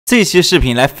这期视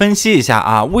频来分析一下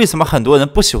啊，为什么很多人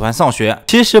不喜欢上学？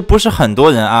其实不是很多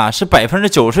人啊，是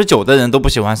99%的人都不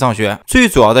喜欢上学。最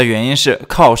主要的原因是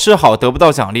考试好得不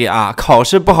到奖励啊，考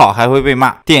试不好还会被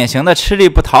骂，典型的吃力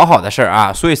不讨好的事儿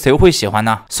啊，所以谁会喜欢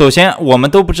呢？首先，我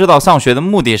们都不知道上学的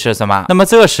目的是什么，那么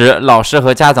这时老师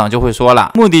和家长就会说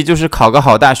了，目的就是考个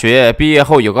好大学，毕业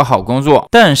后有个好工作。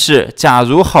但是，假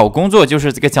如好工作就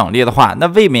是这个奖励的话，那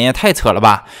未免也太扯了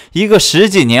吧？一个10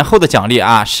几年后的奖励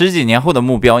啊，10几年后的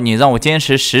目标，你让我坚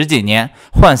持10几年，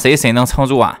换谁能撑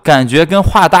住啊？感觉跟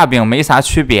画大饼没啥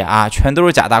区别啊，全都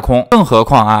是假大空。更何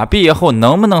况啊，毕业后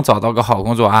能不能找到个好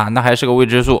工作啊，那还是个未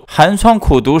知数。寒窗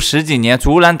苦读10几年，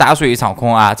竹篮打水一场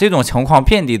空啊，这种情况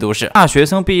遍地都是。大学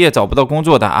生毕业找不到工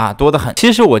作的啊，多得很。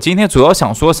其实我今天主要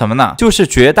想说什么呢？就是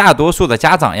绝大多数的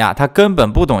家长呀，他根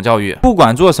本不懂教育，不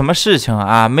管做什么事情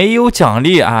啊，没有奖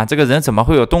励啊，这个人怎么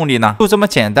会有动力呢？就这么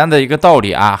简单的一个道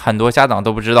理啊，很多家长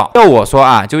都不知道。要我说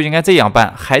啊，就应该这样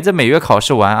办：孩子每月考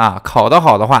试完啊，考得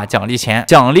好的话奖励钱，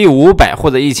奖励500或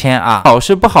者1000啊；考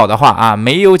试不好的话啊，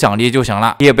没有奖励就行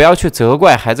了，也不要去责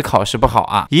怪孩子考试不好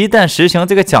啊。一旦实行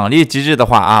这个奖励机制的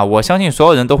话啊，我相信所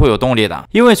有人都会有动力的，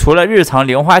因为除了日常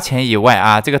零花钱以外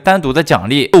啊，这个单独的奖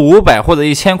励500或者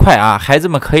1000块啊，孩子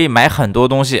们可以买很多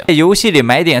东西。在游戏里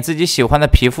买点自己喜欢的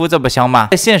皮肤，这不香吗？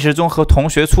在现实中和同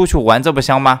学出去玩，这不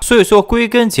香吗？所以说归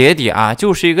根结底啊，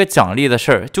就是一个奖励的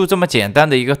事儿，就这么简单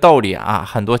的一个道理啊，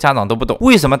很多家长都不懂。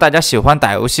为什么大家喜欢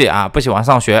打游戏啊，不喜欢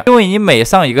上学？因为你每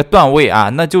上一个段位啊，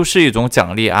那就是一种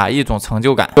奖励啊，一种成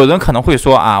就感。有人可能会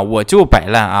说啊，我就摆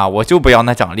烂啊，我就不要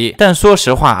那奖励。但说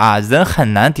实话啊，人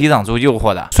很难抵挡住诱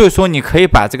惑的。所以说你可以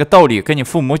把这个道理跟你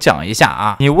父母讲一下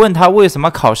啊，你问他为什么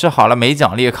考试好了没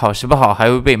奖励，考试不好还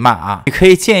会被骂啊，你可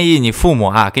以建议你父母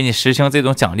啊，给你实行这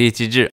种奖励机制。